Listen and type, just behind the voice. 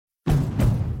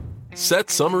Set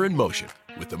summer in motion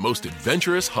with the most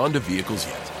adventurous Honda vehicles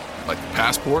yet, like the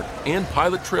Passport and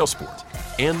Pilot Trail Sport,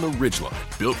 and the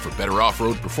Ridgeline, built for better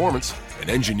off-road performance and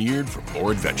engineered for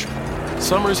more adventure.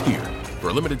 Summer's here. For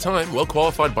a limited time,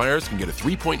 well-qualified buyers can get a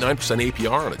 3.9%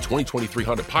 APR on a 2023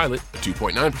 Honda Pilot, a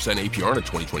 2.9% APR on a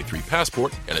 2023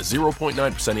 Passport, and a 0.9%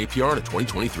 APR on a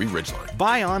 2023 Ridgeline.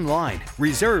 Buy online,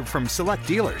 reserve from select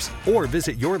dealers, or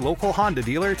visit your local Honda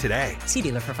dealer today. See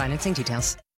dealer for financing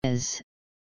details. Is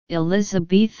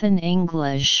Elizabethan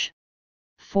English.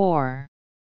 4.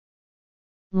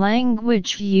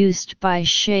 Language used by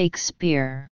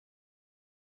Shakespeare.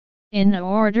 In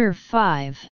order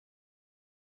 5.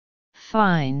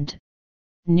 Find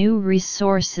new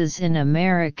resources in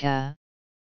America,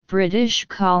 British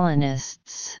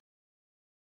colonists.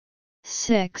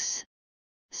 6.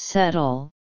 Settle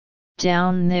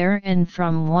down there, and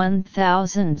from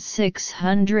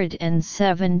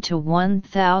 1607 to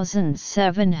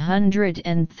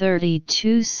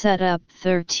 1732 set up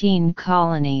 13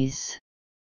 colonies.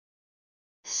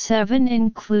 7.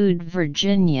 Include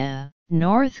Virginia,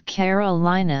 North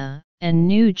Carolina, and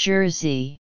New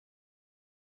Jersey.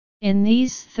 In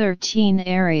these 13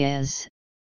 areas,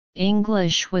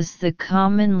 English was the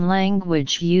common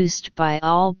language used by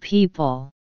all people.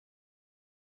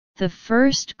 The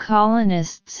first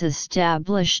colonists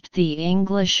established the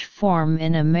English form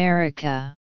in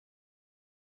America.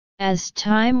 As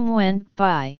time went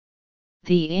by,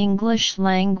 the English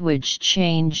language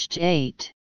changed.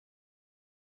 8.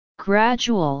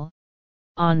 Gradual,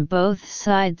 on both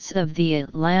sides of the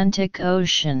Atlantic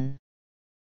Ocean.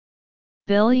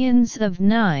 Billions of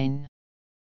 9.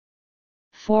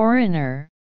 Foreigner,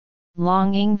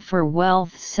 longing for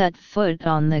wealth, set foot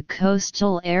on the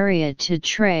coastal area to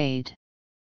trade.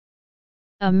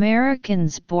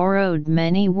 Americans borrowed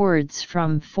many words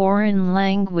from foreign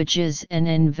languages and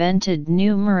invented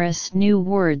numerous new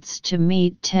words to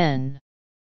meet 10.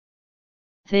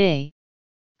 They.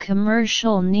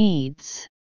 Commercial needs.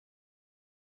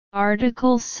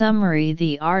 Article summary.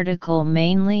 The article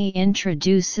mainly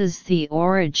introduces the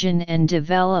origin and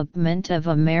development of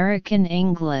American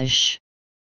English.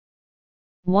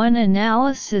 1.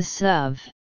 Analysis of.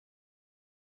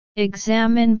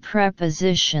 Examine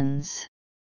prepositions.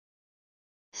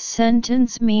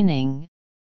 Sentence meaning.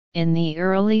 In the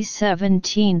early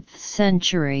 17th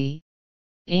century,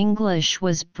 English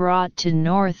was brought to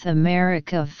North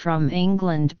America from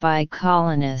England by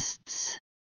colonists.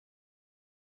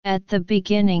 At the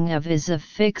beginning of is a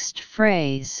fixed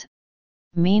phrase,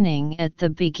 meaning at the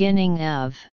beginning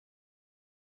of.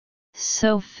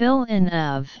 So fill in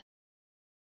of.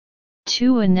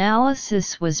 2.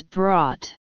 Analysis was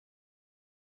brought.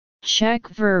 Check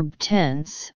verb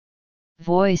tense,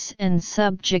 voice and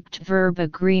subject verb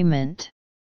agreement.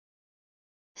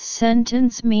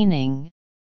 Sentence meaning.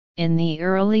 In the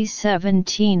early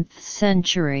 17th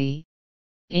century,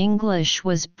 English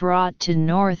was brought to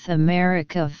North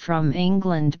America from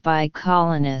England by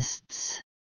colonists.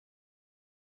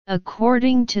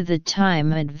 According to the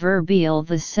time adverbial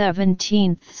the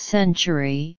 17th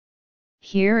century,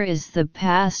 here is the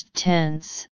past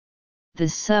tense, the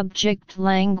subject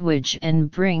language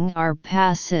and bring are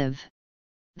passive,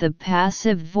 the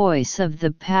passive voice of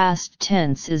the past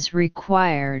tense is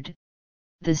required,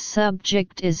 the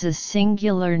subject is a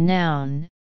singular noun,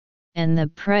 and the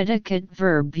predicate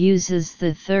verb uses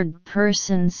the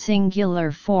third-person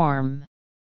singular form.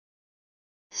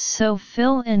 So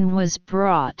fill in was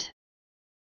brought.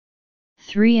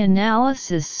 3.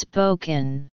 Analysis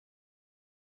spoken.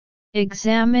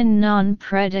 Examine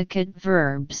non-predicate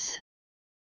verbs.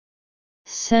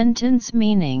 Sentence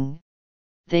meaning.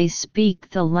 They speak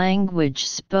the language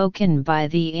spoken by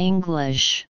the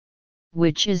English,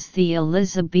 which is the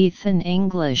Elizabethan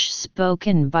English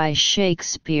spoken by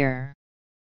Shakespeare.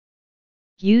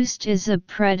 Used is a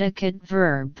predicate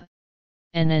verb,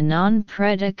 and a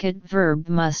non-predicate verb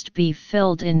must be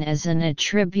filled in as an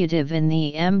attributive in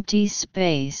the empty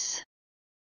space.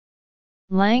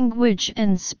 Language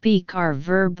and speak are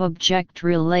verb-object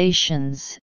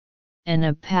relations, and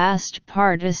a past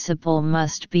participle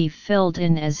must be filled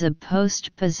in as a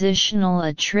postpositional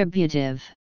attributive.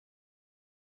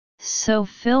 So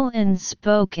fill in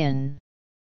spoken.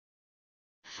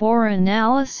 4.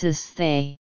 Analysis.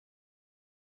 They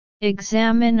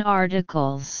examine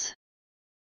articles.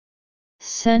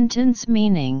 Sentence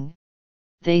meaning.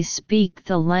 They speak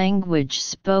the language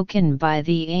spoken by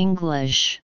the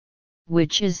English,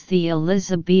 which is the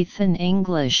Elizabethan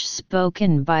English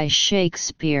spoken by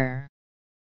Shakespeare.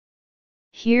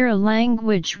 Here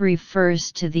language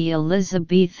refers to the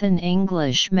Elizabethan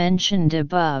English mentioned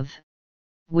above,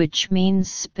 which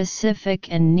means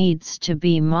specific and needs to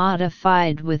be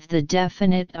modified with the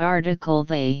definite article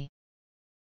they.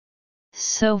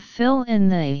 So fill in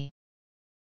the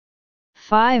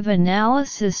 5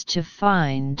 analysis to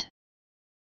find.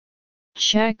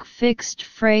 Check fixed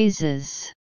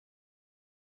phrases.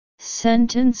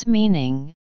 Sentence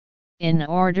meaning: in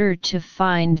order to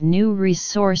find new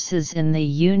resources in the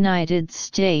United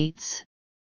States,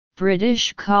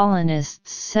 British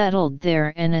colonists settled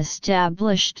there and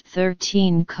established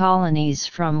 13 colonies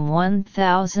from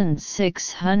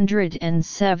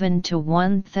 1607 to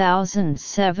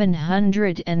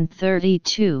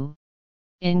 1732,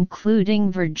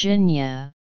 including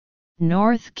Virginia,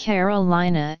 North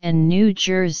Carolina and New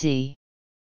Jersey.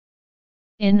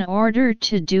 In order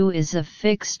to do is a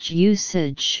fixed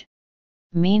usage,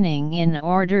 meaning in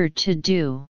order to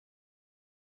do.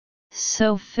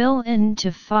 So fill in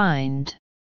to find.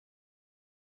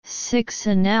 6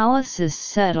 analysis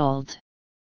settled.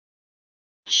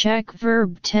 Check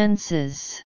verb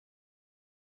tenses.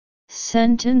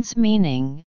 Sentence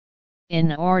meaning: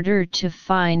 in order to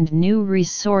find new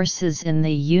resources in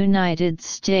the United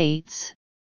States,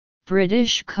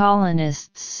 British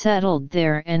colonists settled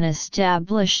there and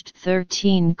established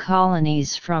 13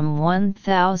 colonies from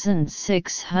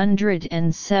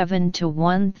 1607 to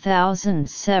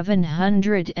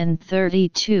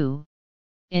 1732,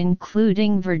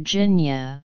 including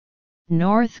Virginia,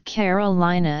 North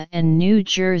Carolina and New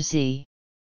Jersey.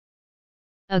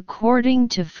 According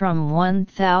to from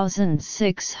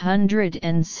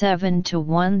 1607 to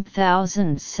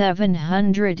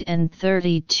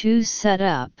 1732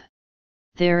 setup,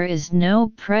 there is no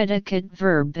predicate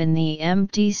verb in the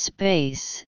empty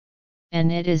space, and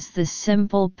it is the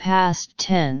simple past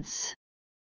tense.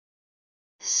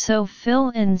 So fill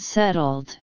in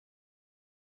settled.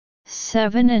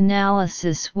 7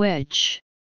 analysis which.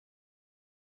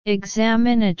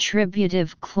 Examine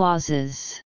attributive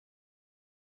clauses.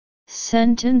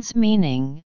 Sentence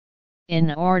meaning: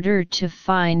 in order to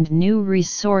find new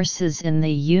resources in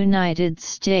the United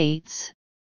States,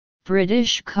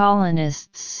 British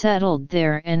colonists settled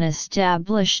there and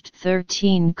established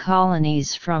 13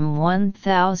 colonies from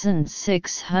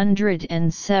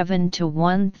 1607 to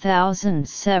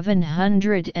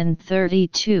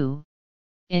 1732,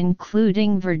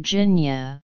 including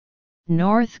Virginia,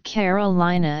 North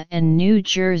Carolina and New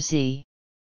Jersey.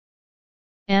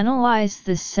 Analyze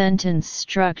the sentence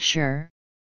structure.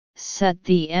 Set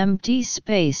the empty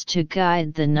space to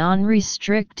guide the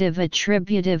non-restrictive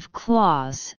attributive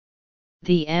clause.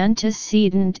 The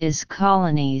antecedent is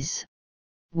colonies,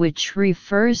 which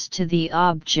refers to the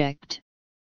object,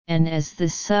 and as the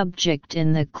subject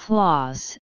in the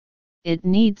clause, it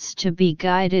needs to be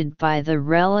guided by the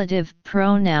relative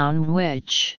pronoun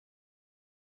which.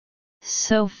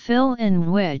 So fill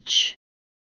in which.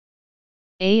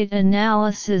 8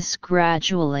 analysis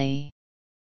gradually.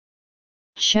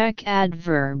 Check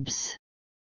adverbs.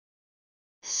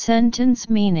 Sentence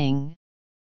meaning: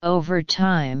 over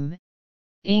time,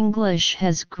 English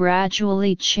has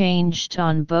gradually changed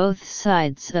on both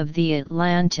sides of the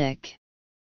Atlantic.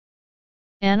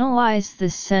 Analyze the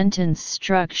sentence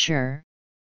structure.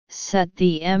 Set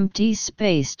the empty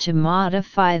space to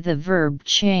modify the verb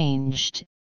changed,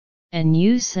 and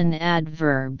use an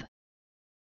adverb.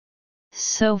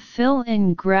 So fill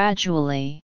in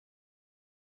gradually.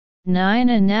 9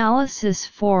 analysis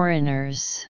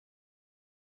foreigners.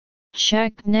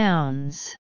 Check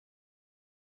nouns.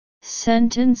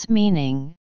 Sentence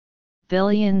meaning: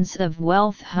 billions of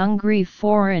wealth-hungry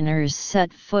foreigners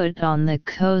set foot on the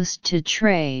coast to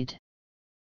trade.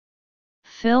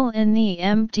 Fill in the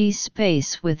empty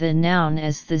space with a noun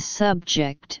as the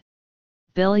subject.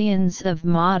 Billions of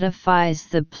modifies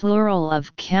the plural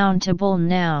of countable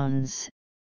nouns,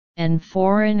 and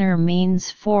foreigner means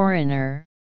foreigner,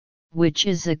 which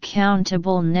is a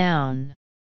countable noun.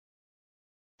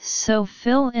 So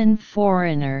fill in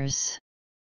foreigners.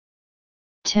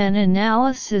 10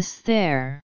 analysis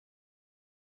there.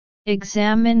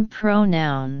 Examine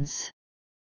pronouns.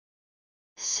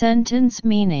 Sentence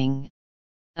meaning: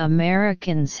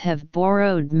 Americans have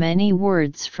borrowed many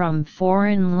words from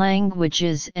foreign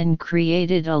languages and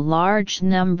created a large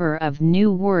number of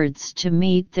new words to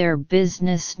meet their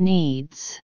business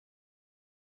needs.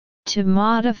 To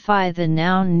modify the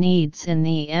noun needs in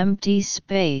the empty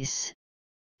space,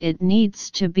 it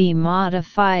needs to be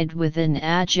modified with an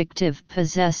adjective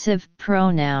possessive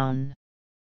pronoun.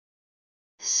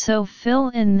 So fill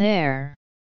in there.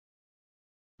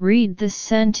 Read the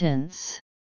sentence.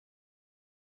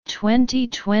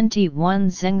 2021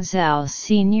 Zhengzhou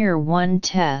Senior 1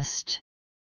 Test.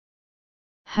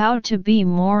 How to be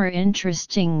more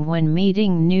interesting when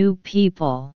meeting new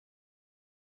people.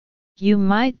 You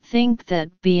might think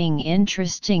that being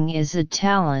interesting is a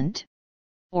talent,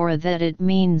 or that it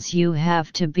means you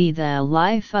have to be the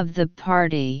life of the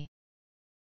party.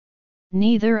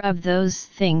 Neither of those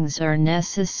things are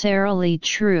necessarily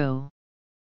true.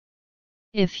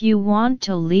 If you want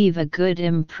to leave a good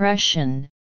impression,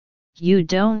 you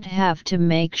don't have to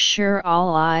make sure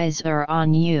all eyes are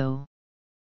on you.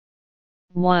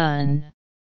 1.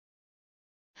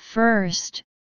 First,